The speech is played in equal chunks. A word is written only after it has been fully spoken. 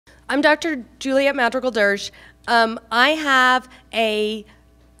I'm Dr. Juliette Madrigal-Dersch. I have a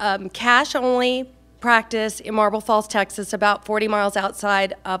cash-only practice in Marble Falls, Texas, about 40 miles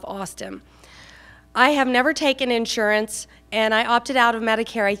outside of Austin. I have never taken insurance, and I opted out of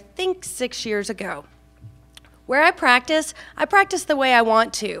Medicare, I think 6 years ago. Where I practice the way I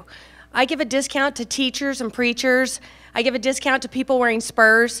want to. I give a discount to teachers and preachers. I give a discount to people wearing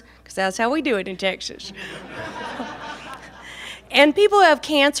spurs, because that's how we do it in Texas. And people who have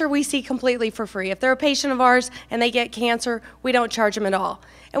cancer, we see completely for free. If they're a patient of ours and they get cancer, we don't charge them at all.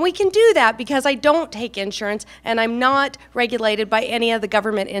 And we can do that because I don't take insurance and I'm not regulated by any of the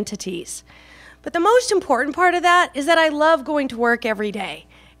government entities. But the most important part of that is that I love going to work every day.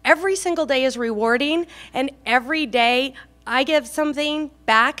 Every single day is rewarding, and every day I give something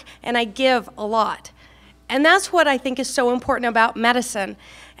back, and I give a lot. And that's what I think is so important about medicine.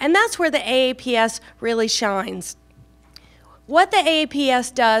 And that's where the AAPS really shines. What the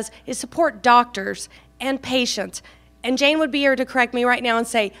AAPS does is support doctors and patients. And Jane would be here to correct me right now and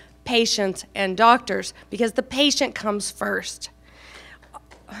say patients and doctors, because the patient comes first.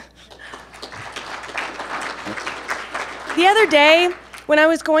 The other day, when I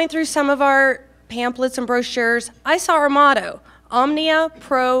was going through some of our pamphlets and brochures, I saw our motto, Omnia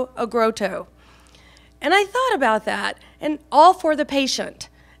Pro Agroto. And I thought about that, and all for the patient.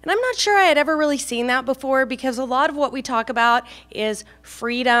 And I'm not sure I had ever really seen that before, because a lot of what we talk about is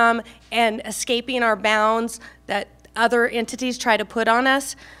freedom and escaping our bounds that other entities try to put on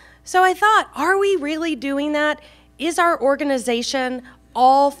us. So I thought, are we really doing that? Is our organization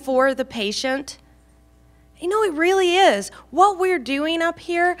all for the patient? You know, it really is. What we're doing up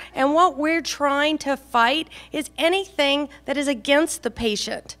here and what we're trying to fight is anything that is against the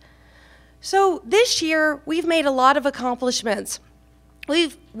patient. So this year, we've made a lot of accomplishments.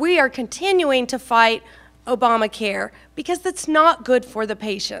 We are continuing to fight Obamacare because that's not good for the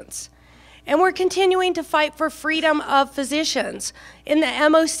patients. And we're continuing to fight for freedom of physicians in the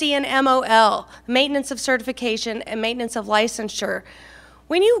MOC and MOL, maintenance of certification and maintenance of licensure.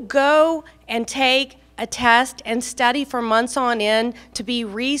 When you go and take a test and study for months on end to be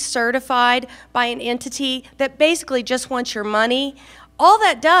recertified by an entity that basically just wants your money, all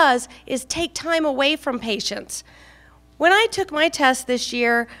that does is take time away from patients. When I took my test this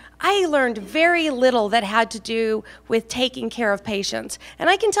year, I learned very little that had to do with taking care of patients. And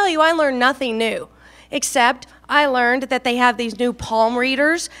I can tell you, I learned nothing new, except I learned that they have these new palm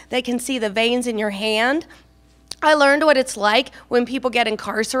readers that can see the veins in your hand. I learned what it's like when people get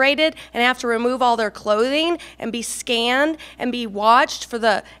incarcerated and have to remove all their clothing and be scanned and be watched for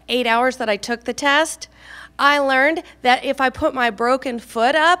the 8 hours that I took the test. I learned that if I put my broken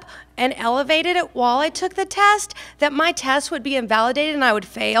foot up and elevated it while I took the test, that my test would be invalidated and I would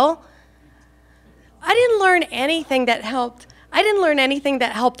fail. I didn't learn anything that helped. I didn't learn anything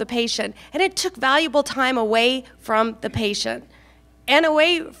that helped the patient, and it took valuable time away from the patient and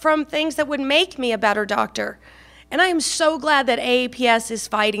away from things that would make me a better doctor. And I am so glad that AAPS is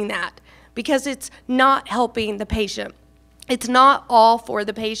fighting that, because it's not helping the patient. It's not all for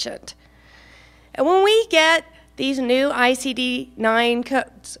the patient. And when we get these new ICD-9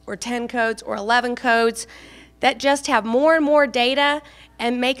 codes or 10 codes or 11 codes that just have more and more data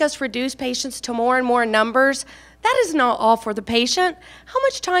and make us reduce patients to more and more numbers, that is not all for the patient. How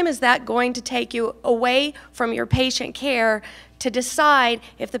much time is that going to take you away from your patient care to decide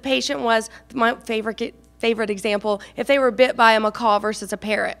if the patient was, my favorite example, if they were bit by a macaw versus a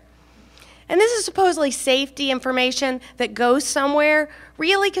parrot? And this is supposedly safety information that goes somewhere.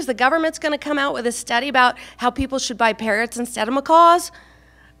 Really? Because the government's going to come out with a study about how people should buy parrots instead of macaws?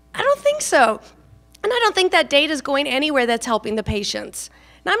 I don't think so. And I don't think that data is going anywhere that's helping the patients.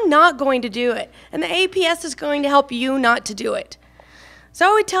 And I'm not going to do it. And the AAPS is going to help you not to do it.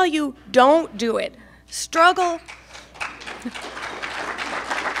 So I would tell you, don't do it. Struggle.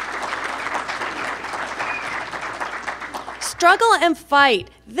 Struggle and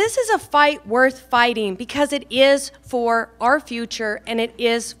fight. This is a fight worth fighting because it is for our future and it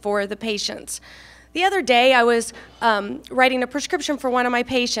is for the patients. The other day I was writing a prescription for one of my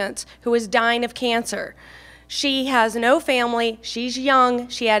patients who was dying of cancer. She has no family, she's young,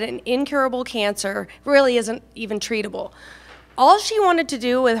 she had an incurable cancer, really isn't even treatable. All she wanted to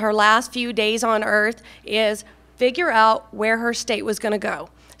do with her last few days on earth is figure out where her state was going to go.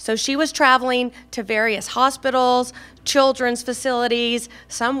 So she was traveling to various hospitals, children's facilities,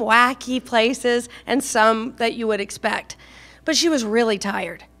 some wacky places, and some that you would expect. But she was really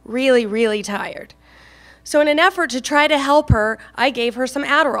tired, really, really tired. So in an effort to try to help her, I gave her some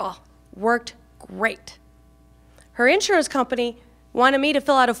Adderall. Worked great. Her insurance company wanted me to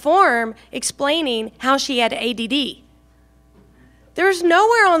fill out a form explaining how she had ADD. There's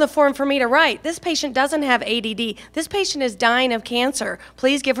nowhere on the form for me to write, this patient doesn't have ADD. This patient is dying of cancer.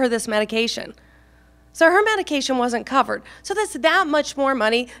 Please give her this medication. So her medication wasn't covered. So that's that much more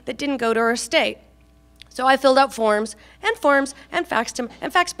money that didn't go to her estate. So I filled out forms and faxed them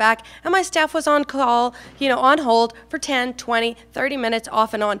and faxed back, and my staff was on call, on hold for 10, 20, 30 minutes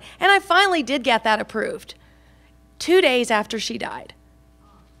off and on. And I finally did get that approved 2 days after she died.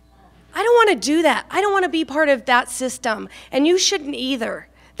 I don't want to do that. I don't want to be part of that system, and you shouldn't either.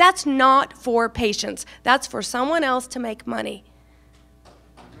 That's not for patients. That's for someone else to make money.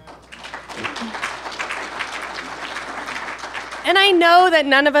 And I know that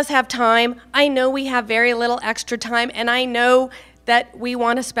none of us have time. I know we have very little extra time, and I know that we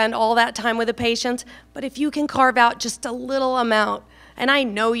want to spend all that time with the patients, but if you can carve out just a little amount, and I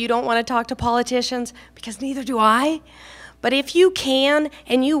know you don't want to talk to politicians, because neither do I, but if you can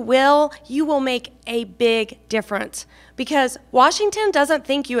and you will make a big difference, because Washington doesn't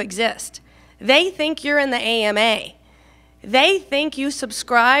think you exist. They think you're in the AMA. They think you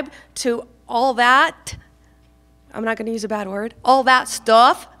subscribe to all that, I'm not going to use a bad word, all that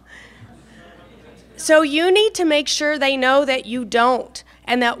stuff. So you need to make sure they know that you don't,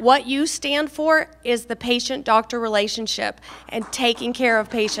 and that what you stand for is the patient-doctor relationship and taking care of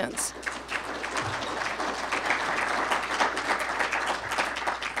patients.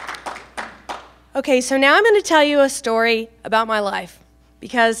 Okay, so now I'm going to tell you a story about my life,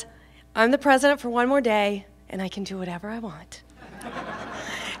 because I'm the president for one more day, and I can do whatever I want.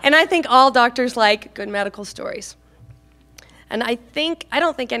 And I think all doctors like good medical stories. And I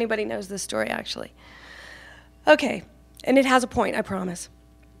don't think anybody knows this story, actually. Okay, and it has a point, I promise.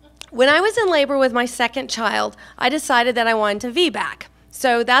 When I was in labor with my second child, I decided that I wanted to VBAC.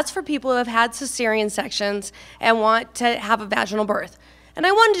 So that's for people who have had cesarean sections and want to have a vaginal birth. And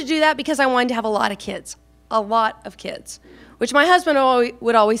I wanted to do that because I wanted to have a lot of kids, which my husband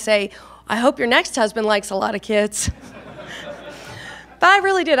would always say, I hope your next husband likes a lot of kids. But I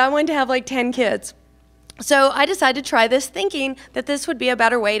really did. I wanted to have like 10 kids. So I decided to try this, thinking that this would be a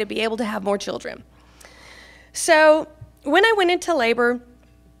better way to be able to have more children. So when I went into labor,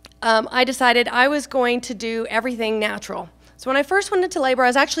 I decided I was going to do everything natural. So when I first went into labor, I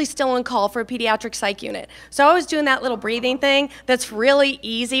was actually still on call for a pediatric psych unit. So I was doing that little breathing thing that's really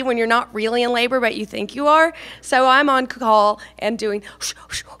easy when you're not really in labor, but you think you are. So I'm on call and doing,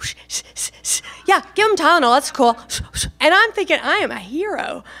 yeah, give them Tylenol, that's cool. And I'm thinking, I am a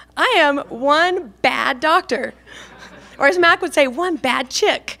hero. I am one bad doctor. Or as Mac would say, one bad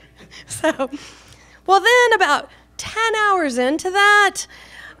chick. So, well then about 10 hours into that,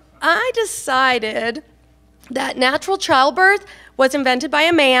 I decided that natural childbirth was invented by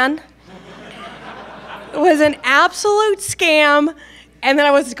a man, was an absolute scam, and that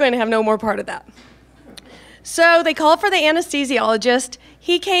I was going to have no more part of that. So they called for the anesthesiologist.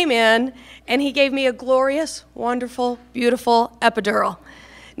 He came in, and he gave me a glorious, wonderful, beautiful epidural.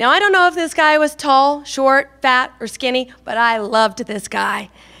 Now, I don't know if this guy was tall, short, fat, or skinny, but I loved this guy,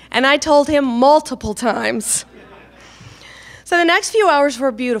 and I told him multiple times. So the next few hours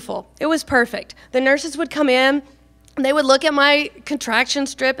were beautiful. It was perfect. The nurses would come in, and they would look at my contraction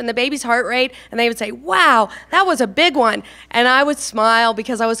strip and the baby's heart rate, and they would say, wow, that was a big one. And I would smile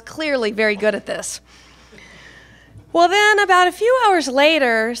because I was clearly very good at this. Well, then about a few hours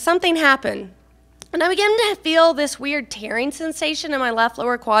later, something happened. And I began to feel this weird tearing sensation in my left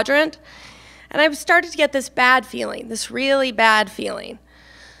lower quadrant. And I started to get this bad feeling, this really bad feeling.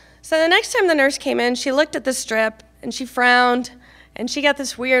 So the next time the nurse came in, she looked at the strip, and she frowned, and she got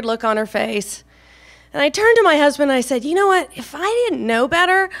this weird look on her face. And I turned to my husband and I said, you know what, if I didn't know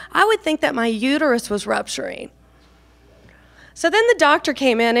better, I would think that my uterus was rupturing. So then the doctor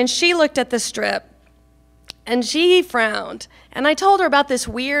came in and she looked at the strip and she frowned. And I told her about this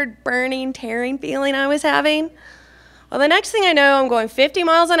weird burning, tearing feeling I was having. Well, the next thing I know, I'm going 50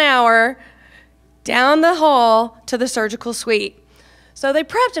 miles an hour down the hall to the surgical suite. So they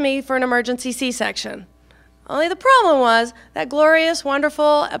prepped me for an emergency C-section. Only the problem was that glorious,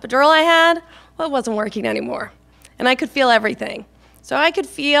 wonderful epidural I had, well, it wasn't working anymore. And I could feel everything. So I could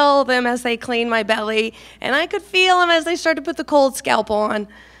feel them as they cleaned my belly, and I could feel them as they started to put the cold scalpel on.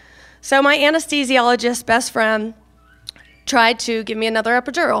 So my anesthesiologist, best friend, tried to give me another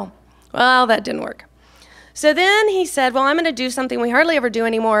epidural. Well, that didn't work. So then he said, well, I'm going to do something we hardly ever do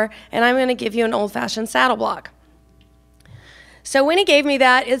anymore, and I'm going to give you an old-fashioned saddle block. So when he gave me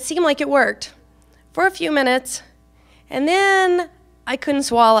that, it seemed like it worked for a few minutes, and then I couldn't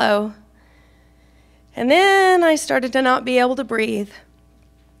swallow, and then I started to not be able to breathe.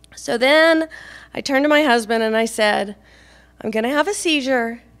 So then I turned to my husband and I said, I'm going to have a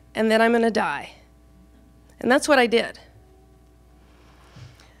seizure, and then I'm going to die. And that's what I did.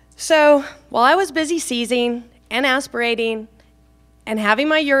 So while I was busy seizing and aspirating and having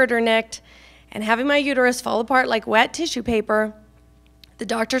my ureter nicked and having my uterus fall apart like wet tissue paper, the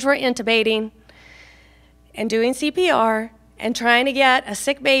doctors were intubating and doing CPR and trying to get a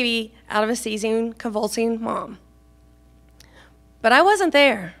sick baby out of a seizing, convulsing mom. But I wasn't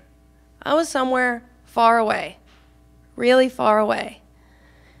there. I was somewhere far away, really far away.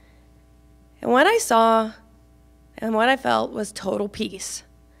 And what I saw and what I felt was total peace.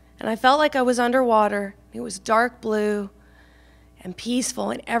 And I felt like I was underwater. It was dark blue and peaceful,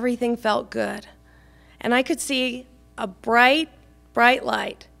 and everything felt good. And I could see a bright, bright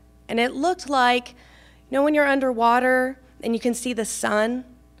light. And it looked like, you know, when you're underwater and you can see the sun?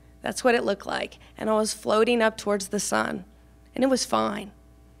 That's what it looked like. And I was floating up towards the sun. And it was fine.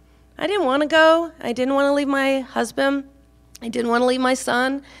 I didn't want to go. I didn't want to leave my husband. I didn't want to leave my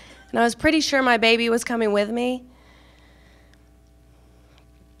son. And I was pretty sure my baby was coming with me.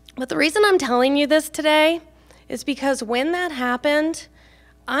 But the reason I'm telling you this today is because when that happened,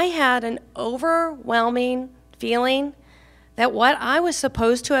 I had an overwhelming feeling that what I was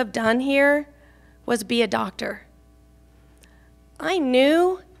supposed to have done here was be a doctor. I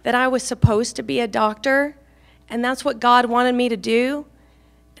knew that I was supposed to be a doctor, and that's what God wanted me to do,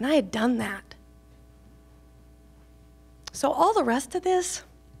 and I had done that. So all the rest of this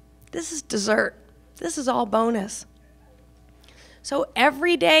is dessert. This is all bonus. So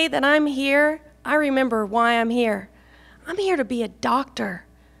every day that I'm here, I remember why I'm here. I'm here to be a doctor.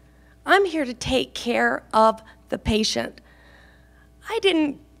 I'm here to take care of the patient. I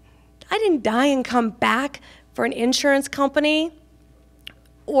didn't die and come back for an insurance company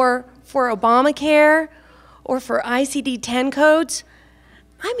or for Obamacare or for ICD-10 codes.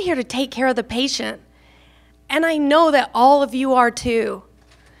 I'm here to take care of the patient. And I know that all of you are too.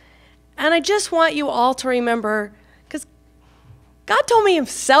 And I just want you all to remember, because God told me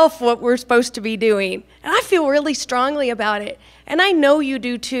himself what we're supposed to be doing. And I feel really strongly about it. And I know you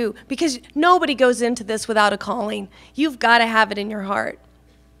do too, because nobody goes into this without a calling. You've got to have it in your heart.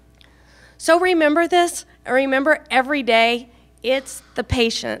 So remember this, and remember every day, it's the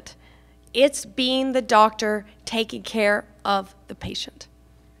patient. It's being the doctor taking care of the patient.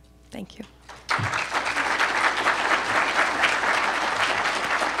 Thank you.